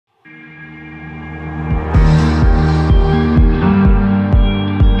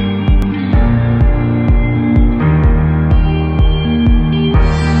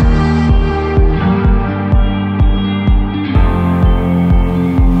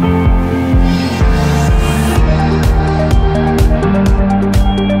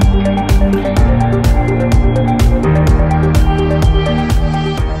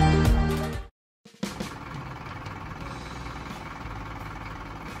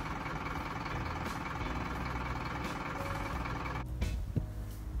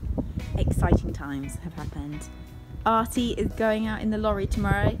exciting times have happened. Arty is going out in the lorry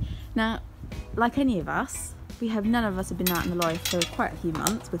tomorrow. Now, like any of us, none of us have been out in the lorry for quite a few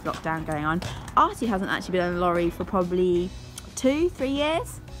months with lockdown going on. Arty hasn't actually been in the lorry for probably 2-3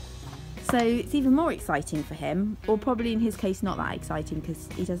 years. So it's even more exciting for him, or probably in his case not that exciting because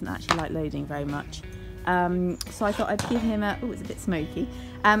he doesn't actually like loading very much. So I thought I'd give him oh, it's a bit smoky.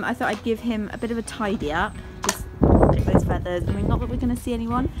 I thought I'd give him a bit of a tidy up, just clip those feathers. I mean, not that we're going to see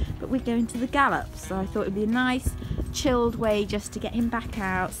anyone, but we're going to the gallop. So I thought it'd be a nice, chilled way just to get him back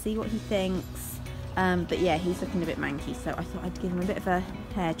out, see what he thinks. But yeah, he's looking a bit manky, so I thought I'd give him a bit of a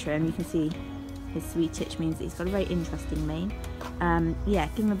hair trim. You can see his sweet itch means that he's got a very interesting mane. Yeah,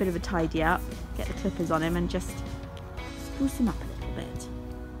 give him a bit of a tidy up, get the clippers on him and just spruce him up a little bit.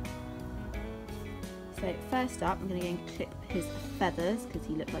 So first up, I'm going to go and clip his feathers because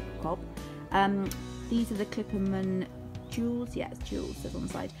he looked like a cob. These are the Clipperman jewels. Yeah, it's jewels, says on the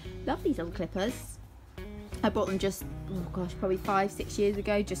side. Love these little clippers. I bought them just, oh gosh, probably 5-6 years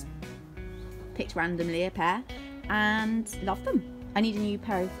ago. Just picked randomly a pair and love them. I need a new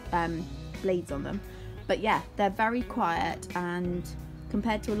pair of blades on them, but yeah, they're very quiet, and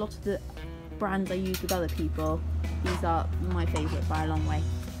compared to a lot of the brands I use with other people, these are my favourite by a long way.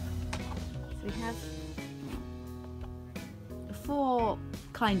 So we have 4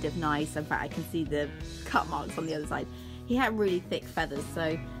 kind of nice, in fact I can see the cut marks on the other side. He had really thick feathers,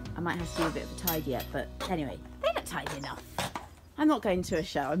 so I might have to do a bit of a tidy up, but anyway, they look tidy enough. I'm not going to a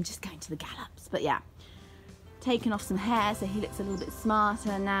show, I'm just going to the gallops, but yeah. Taken off some hair so he looks a little bit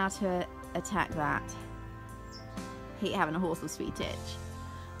smarter. Now to attack that. Hate having a horse with sweet itch.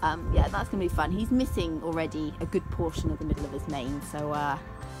 Yeah, that's gonna be fun. He's missing already a good portion of the middle of his mane, so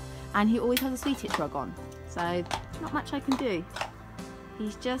and he always has a sweet itch rug on, so not much I can do.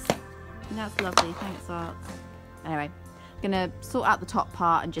 He's just, that's lovely, thanks Art. Anyway, I'm gonna sort out the top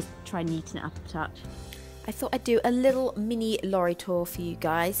part and just try and neaten it up a touch. I thought I'd do a little mini lorry tour for you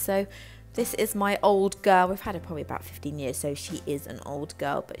guys. So this is my old girl. We've had her probably about 15 years, so she is an old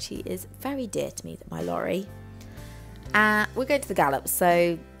girl, but she is very dear to me, my lorry. We're going to the gallop,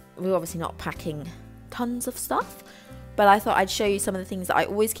 so we're obviously not packing tons of stuff, but I thought I'd show you some of the things that I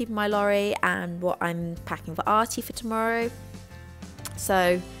always keep in my lorry and what I'm packing for Arty for tomorrow.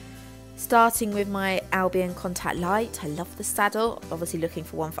 So starting with my Albion Contact Light. I love the saddle, obviously looking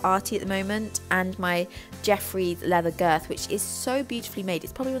for one for Arty at the moment, and my Jeffries leather girth, which is so beautifully made.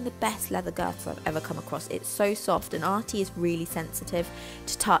 It's probably one of the best leather girths I've ever come across. It's so soft, and Arty is really sensitive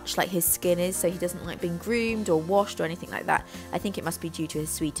to touch, like his skin is, so he doesn't like being groomed or washed or anything like that. I think it must be due to his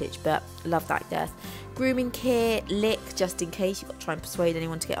sweet itch, but love that girth. Grooming kit, lick, just in case you've got to try and persuade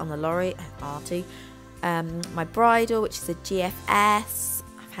anyone to get on the lorry, Arty. My bridle, which is a GFS.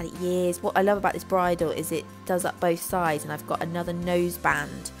 Had it years. What I love about this bridle is it does up both sides, and I've got another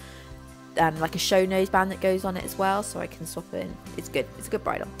noseband, like a show noseband that goes on it as well, so I can swap it in. It's good. It's a good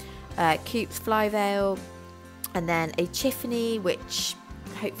bridle. Coupes fly veil, and then a chiffony, which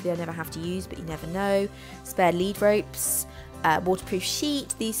hopefully I never have to use, but you never know. Spare lead ropes, waterproof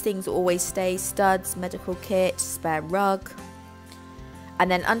sheet. These things always stay. Studs, medical kit, spare rug,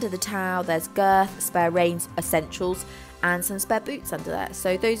 and then under the towel there's girth, spare reins, essentials, and some spare boots under there.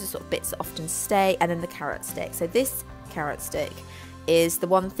 So those are sort of bits that often stay, and then the carrot stick. So this carrot stick is the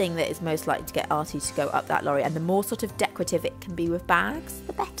one thing that is most likely to get Arty to go up that lorry, and the more sort of decorative it can be with bags,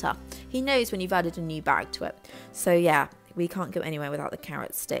 the better. He knows when you've added a new bag to it. So yeah, we can't go anywhere without the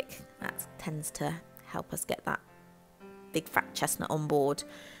carrot stick. That tends to help us get that big fat chestnut on board.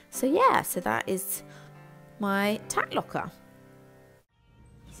 So yeah, so that is my tack locker.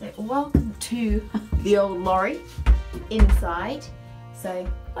 So welcome to the old lorry. Inside, so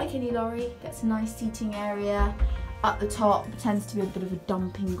like any lorry, gets a nice seating area. At the top tends to be a bit of a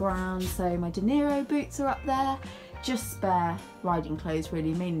dumping ground, so my De Niro boots are up there, just spare riding clothes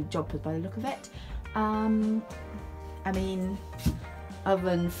really, mainly joggers by the look of it. I mean,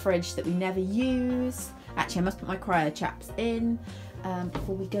 oven, fridge that we never use. Actually, I must put my cryo chaps in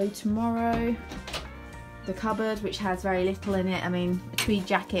before we go tomorrow. The cupboard, which has very little in it. I mean, a tweed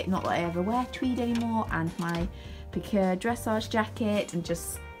jacket, not that I ever wear tweed anymore, and my Picure dressage jacket, and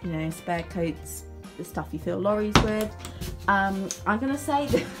just, you know, spare coats, the stuff you fill lorries with. I'm gonna say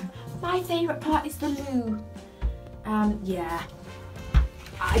that my favourite part is the loo. Yeah,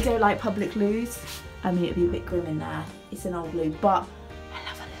 I don't like public loos. I mean, it'd be a bit grim in there. It's an old loo, but I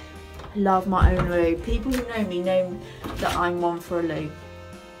love a loo. I love my own loo. People who know me know that I'm one for a loo.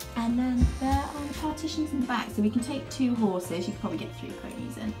 And then there are the partitions in the back, so we can take 2 horses. You can probably get 3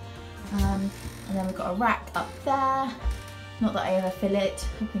 ponies in. And then we've got a rack up there. Not that I ever fill it.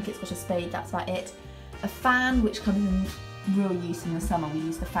 I think it's got a spade, that's about it. A fan, which comes in real use in the summer. We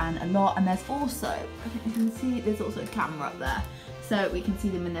use the fan a lot, and there's also, I don't know if you can see, there's also a camera up there, so we can see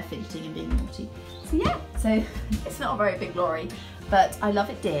them when they're fidgeting and being naughty. So yeah, so it's not a very big lorry, but I love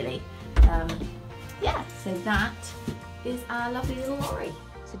it dearly. Yeah, so that is our lovely little lorry.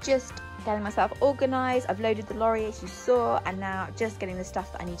 So just getting myself organised. I've loaded the lorry as you saw, and now just getting the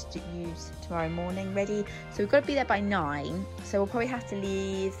stuff that I need to use tomorrow morning ready. So we've got to be there by 9, so we'll probably have to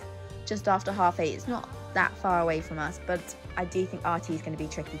leave just after 8:30. It's not that far away from us, but I do think Arty is going to be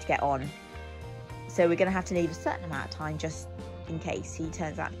tricky to get on. So we're going to have to leave a certain amount of time just in case he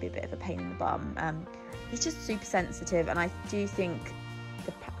turns out to be a bit of a pain in the bum. He's just super sensitive, and I do think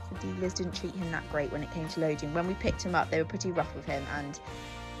the dealers didn't treat him that great when it came to loading. When we picked him up, they were pretty rough with him, and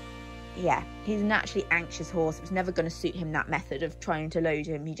yeah, he's a naturally anxious horse. It was never going to suit him, that method of trying to load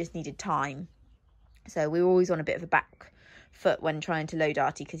him. He just needed time. So we were always on a bit of a back foot when trying to load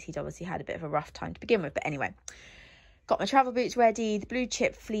Arty, because he'd obviously had a bit of a rough time to begin with. But anyway, got my travel boots ready, the blue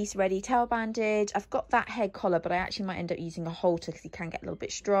chip fleece ready, tail bandage. I've got that head collar, but I actually might end up using a halter because he can get a little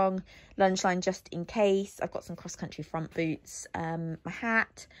bit strong. Lunge line just in case. I've got some cross-country front boots, my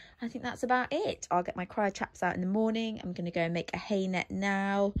hat. I think that's about it. I'll get my cryo traps out in the morning. I'm going to go and make a hay net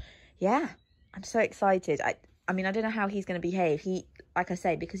now. Yeah, I'm so excited. I mean, I don't know how he's going to behave. He, like I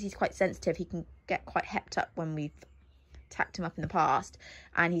say, because he's quite sensitive, he can get quite hepped up when we've tacked him up in the past,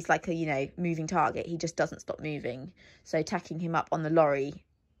 and he's like a, you know, moving target. He just doesn't stop moving. So tacking him up on the lorry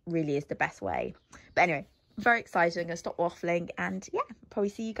really is the best way. But anyway, I'm very excited. I'm going to stop waffling, and yeah, probably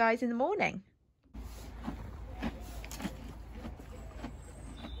see you guys in the morning.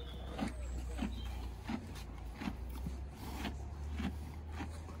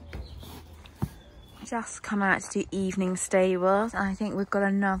 Just come out to do evening stables, and I think we've got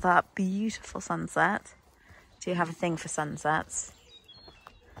another beautiful sunset. Do have a thing for sunsets.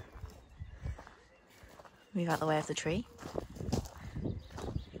 Move out the way of the tree.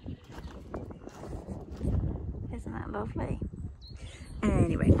 Isn't that lovely?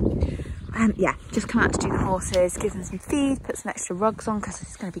 Anyway, yeah, just come out to do the horses, give them some feed, put some extra rugs on because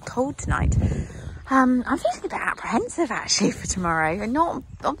it's going to be cold tonight. I'm feeling a bit apprehensive actually for tomorrow, and not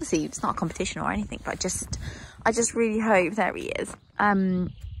obviously it's not a competition or anything, but I just really hope, there he is.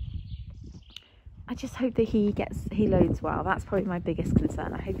 I just hope that he loads well. That's probably my biggest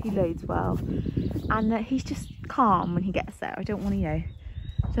concern. I hope he loads well, and that he's just calm when he gets there. I don't want to, you know,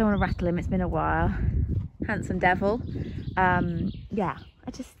 don't want to rattle him. It's been a while. Handsome devil. Yeah,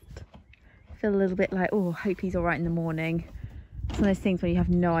 I just feel a little bit like, oh, I hope he's all right in the morning. It's one of those things where you have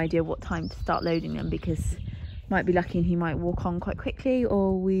no idea what time to start loading them, because might be lucky and he might walk on quite quickly,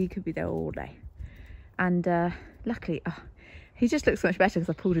 or we could be there all day. And luckily, he just looks so much better because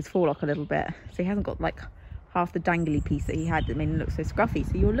I pulled his forelock a little bit, so he hasn't got like half the dangly piece that he had that made him look so scruffy.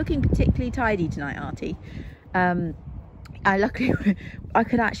 So you're looking particularly tidy tonight, Arty. Luckily I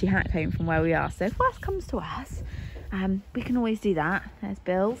could actually hack home from where we are, so if worst comes to worst, we can always do that. There's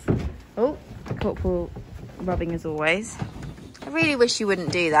Bill's. Oh, Corporal rubbing as always. I really wish you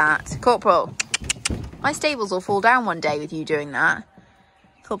wouldn't do that, Corporal. My stables will fall down one day with you doing that.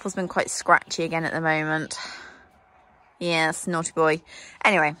 Corporal's been quite scratchy again at the moment. Yes, naughty boy.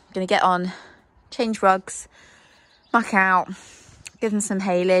 Anyway, I'm going to get on, change rugs, muck out, give them some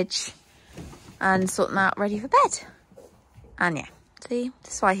haylage, and sort them out ready for bed. And yeah, see,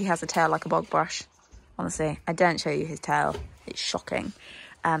 this is why he has a tail like a bog brush. Honestly, I don't show you his tail. It's shocking.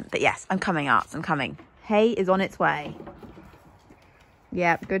 But yes, I'm coming, Arts, I'm coming. Hay is on its way.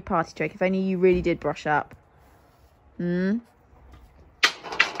 Yeah, good party trick. If only you really did brush up. You're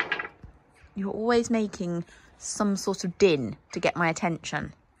always making some sort of din to get my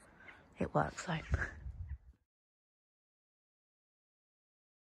attention. It works though.